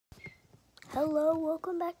Hello,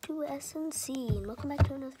 welcome back to SNC, and welcome back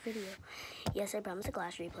to another video. Yes, I promised a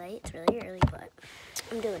class replay. It's really early, but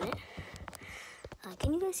I'm doing it.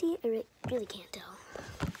 Can you guys see? I really can't tell.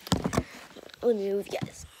 Let me move you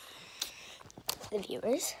guys. The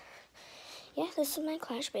viewers. Yeah, this is my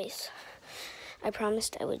Clash base. I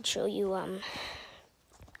promised I would show you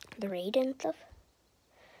the raid and stuff.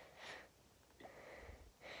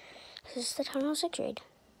 This is the Town Hall 6 raid.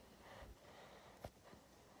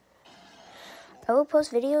 I will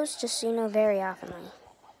post videos just so you know very oftenly.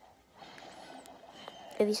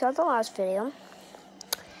 If you saw the last video,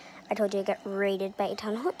 I told you I got raided by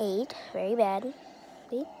Town Hall 8, very bad.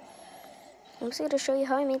 I'm just going to show you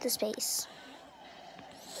how I made the space.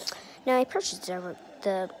 Now I purchased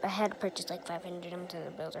I had purchased like 500 into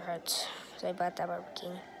the Builder Hearts, so I bought that Barber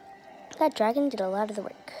King. That dragon did a lot of the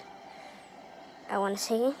work. I want to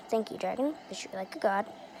say thank you, dragon, because you're like a god.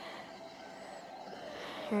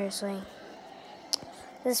 Seriously.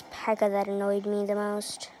 This P.E.K.K.A that annoyed me the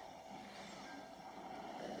most.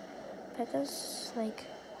 P.E.K.K.As, like,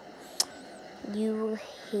 you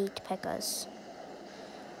hate P.E.K.K.As.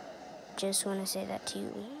 Just want to say that to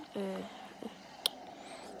you.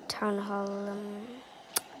 Town Hall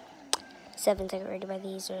 7s I got rated by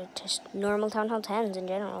these are just normal Town Hall 10s in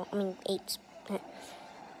general. I mean 8s.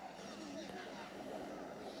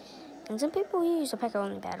 And some people use a P.E.K.K.A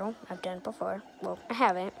only battle. I've done it before. Well, I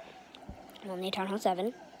haven't. Only Town Hall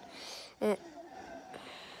 7.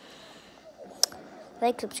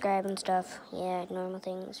 Like, subscribe, and stuff. Yeah, normal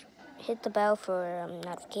things. Hit the bell for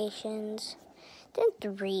notifications. Didn't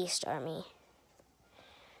 3-star me.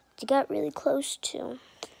 You got really close to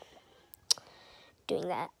doing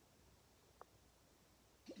that.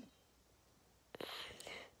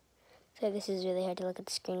 So this is really hard to look at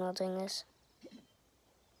the screen while doing this.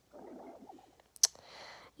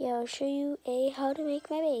 Yeah, I'll show you how to make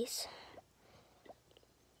my base.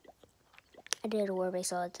 I did a war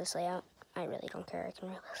base all at this layout. I really don't care. I can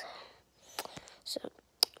realize it. So,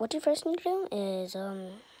 what you first need to do is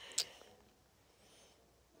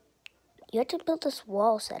you have to build this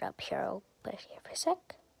wall setup here. I'll put it here for a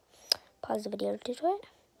sec. Pause the video to do it.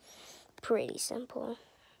 Pretty simple.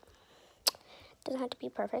 Doesn't have to be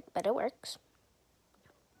perfect, but it works.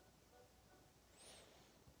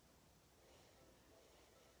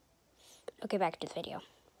 Okay, back to the video.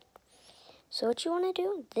 So what you want to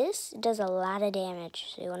do, this does a lot of damage,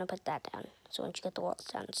 so you want to put that down. So once you get the walls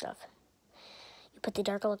down and stuff, you put the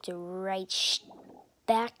Dark Elixir right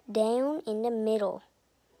back down in the middle.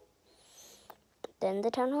 Then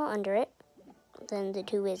the Town Hall under it, then the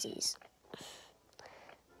 2 Wizzies.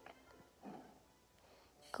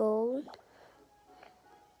 Gold,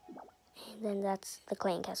 and then that's the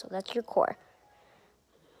Clan Castle. That's your core.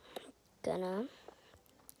 Gonna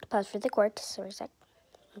pause for the quartz for a sec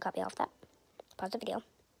and copy off that. Pause the video.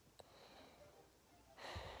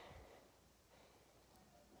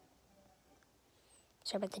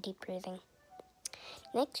 Sorry about the deep breathing.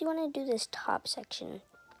 Next, you want to do this top section.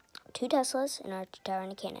 2 Teslas, an arch tower,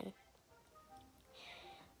 and a cannon.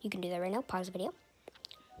 You can do that right now. Pause the video.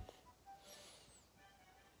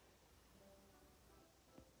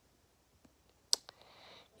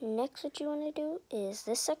 Next, what you want to do is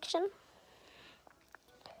this section.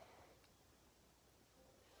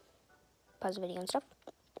 Pause the video and stuff.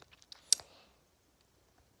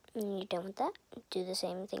 And you're done with that. Do the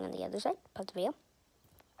same thing on the other side. Pause the video.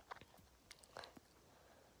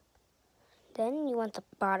 Then you want the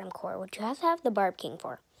bottom core, which you have to have the Barb King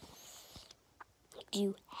for.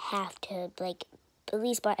 You have to, like, at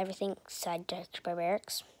least buy everything side to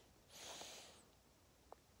Barbarics.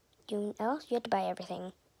 You have to buy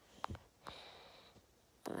everything.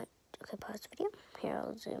 Okay, pause the video. Here,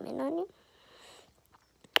 I'll zoom in on you.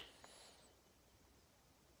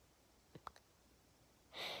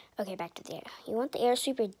 Okay, back to the air. You want the air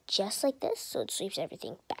sweeper just like this, so it sweeps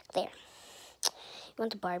everything back there. You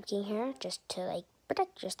want the Barb King here, just to, like,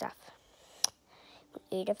 protect your stuff.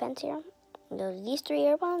 Air defense here. These 3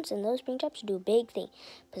 air bombs and those spring traps do a big thing,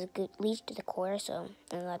 because it leads to the core, so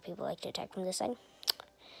a lot of people like to attack from this side.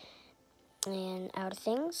 And out of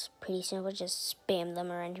things, pretty simple, just spam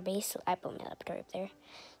them around your base. I put my laboratory up there.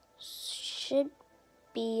 Should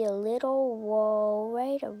be a little wall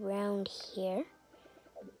right around here.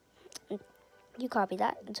 You copy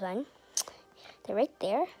that, it's fine. They're right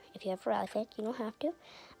there. If you have Rally Effect, you don't have to.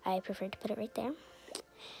 I prefer to put it right there. And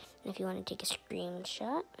if you want to take a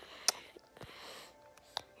screenshot,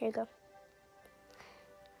 here you go.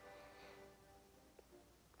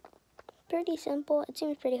 Pretty simple. It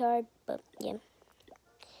seems pretty hard, but yeah.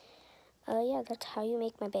 Yeah, that's how you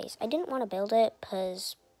make my base. I didn't want to build it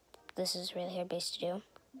because this is a really hard base to do.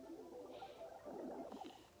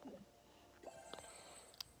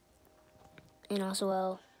 And also,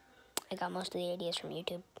 well, I got most of the ideas from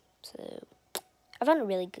YouTube. So I found a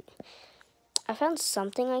really good... I found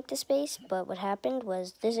something like this base, but what happened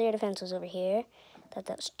was this air defense was over here. Thought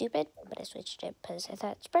that was stupid, but I switched it because I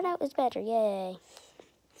thought spread out was better. Yay.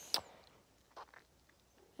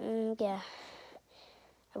 Yeah.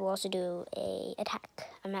 I will also do a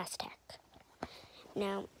mass attack.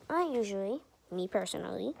 Now, I usually, me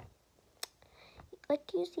personally, like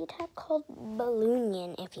to use the attack called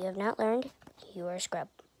Balloonion. If you have not learned, you are a scrub.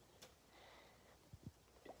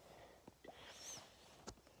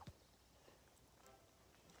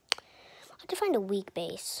 I have to find a weak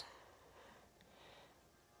base.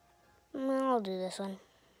 I'll do this one.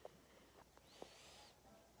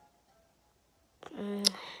 Okay,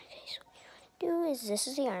 so what you do is this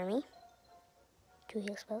is the army. 2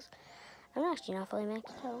 heal spells. I'm actually not fully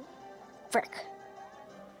maxed out. Frick.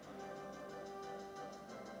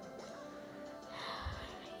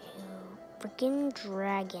 You freaking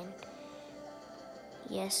dragon.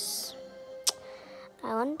 Yes.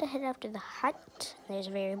 I wanted to head after the hut. There's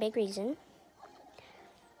a very big reason.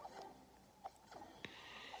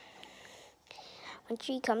 When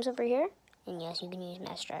she comes over here, and yes, you can use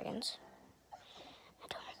mass dragons. I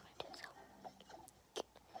don't recommend it, so.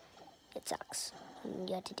 It sucks.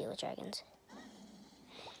 You have to deal with dragons.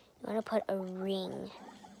 You want to put a ring,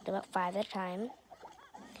 about 5 at a time,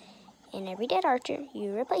 and every dead archer,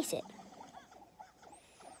 you replace it.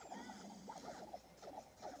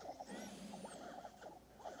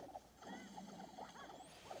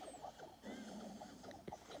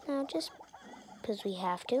 Now, just because we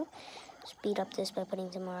have to, speed up this by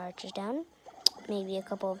putting some more archers down, maybe a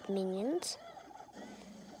couple of minions.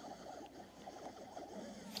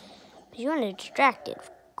 If you want to distract it,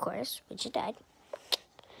 of course, which it died.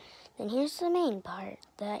 Then here's the main part.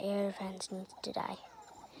 The air defense needs to die.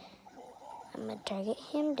 I'm going to target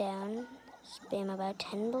him down, spam about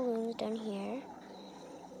 10 balloons down here.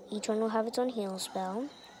 Each one will have its own heal spell.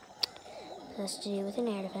 That's to do with an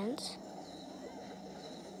air defense.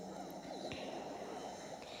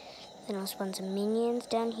 Then I'll spawn some minions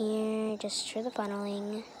down here just for the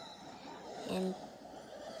funneling. And,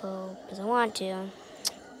 well, because I want to.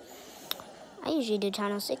 I usually do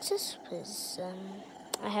Town Hall 6s because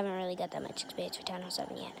I haven't really got that much experience with Town Hall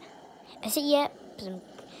 7 yet. I say yet because I'm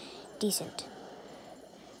decent.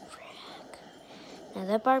 Frick. Now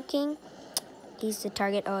that Barb King, he's to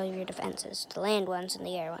target all of your defenses, the land ones and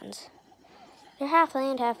the air ones. They're half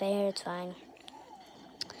land, half air, it's fine.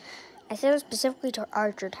 I set it specifically to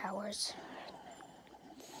archer towers.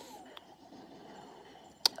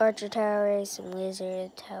 Archer towers, some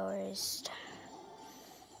lizard towers.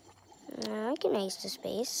 I can ace the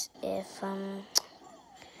space if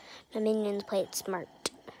the minions play it smart.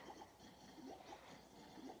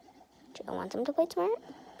 I want them to play it smart,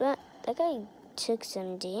 but that guy took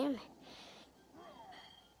some damage.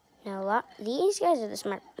 Now these guys are the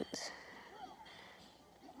smart ones.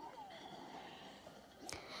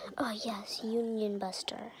 Oh yes, Union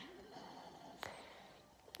Buster.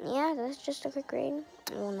 Yeah, that's just a quick raid.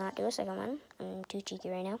 I will not do a second one. I'm too cheeky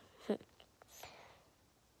right now.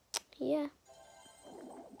 Yeah.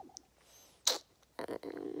 Sorry,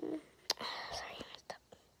 I messed up.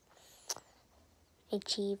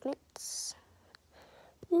 Achievements.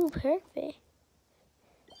 Ooh, perfect.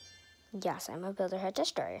 Yes, I'm a builder head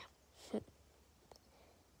destroyer. I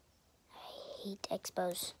hate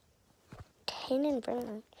expos. 10 in front of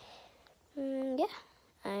them. Yeah,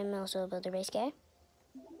 I'm also a builder base guy.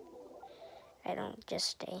 I don't just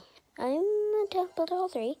stay. I'm a top builder all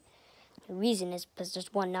 3. The reason is because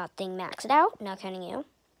there's one not thing maxed out, not counting you.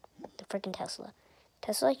 The freaking Tesla.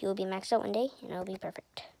 Tesla, you will be maxed out one day, and it'll be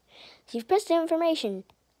perfect. So you've pressed the information.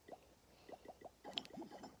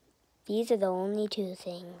 These are the only 2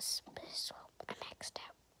 things. So I'm maxed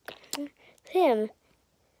out. Him.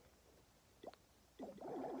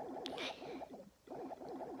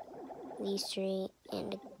 These 3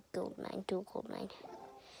 and a gold mine, 2 gold mine.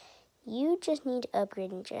 You just need to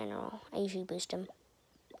upgrade in general. I usually boost them.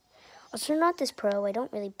 Also, not this pro. I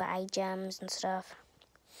don't really buy gems and stuff.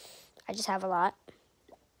 I just have a lot.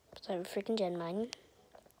 So I have a freaking gem mine.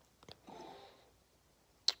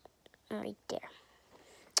 Right there.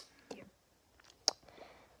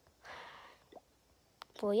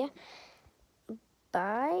 Well, yeah.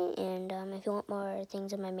 Bye. And if you want more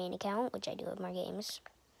things on my main account, which I do have more games.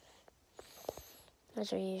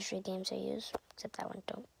 Those are usually games I use. Except that one.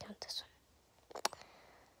 Don't count this one.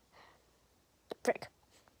 Frick.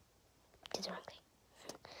 Did the wrong thing.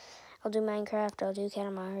 I'll do Minecraft. I'll do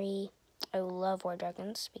Katamari. I love War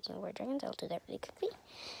Dragons. Speaking of War Dragons, I'll do that really quickly.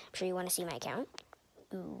 I'm sure you want to see my account.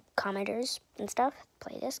 Ooh, commenters and stuff.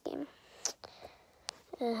 Play this game.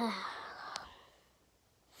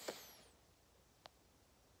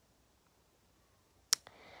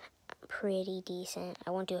 Pretty decent.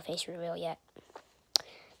 I won't do a face reveal yet.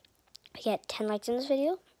 If I get 10 likes in this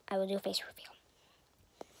video, I will do a face reveal.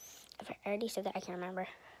 If I already said that, I can't remember.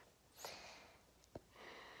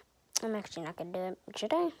 I'm actually not going to do it.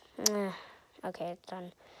 Should I? Okay, it's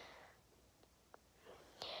done.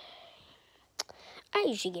 I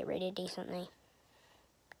usually get rated decently.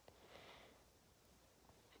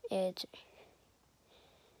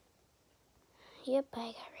 Yep,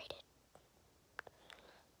 I got rated.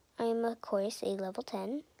 I am, of course, a level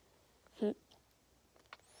 10.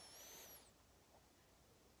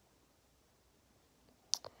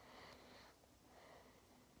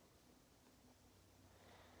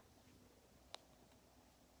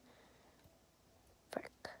 Frick.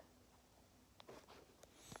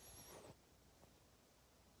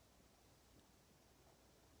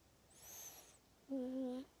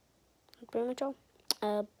 Pretty much all.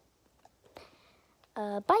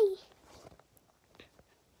 Bye.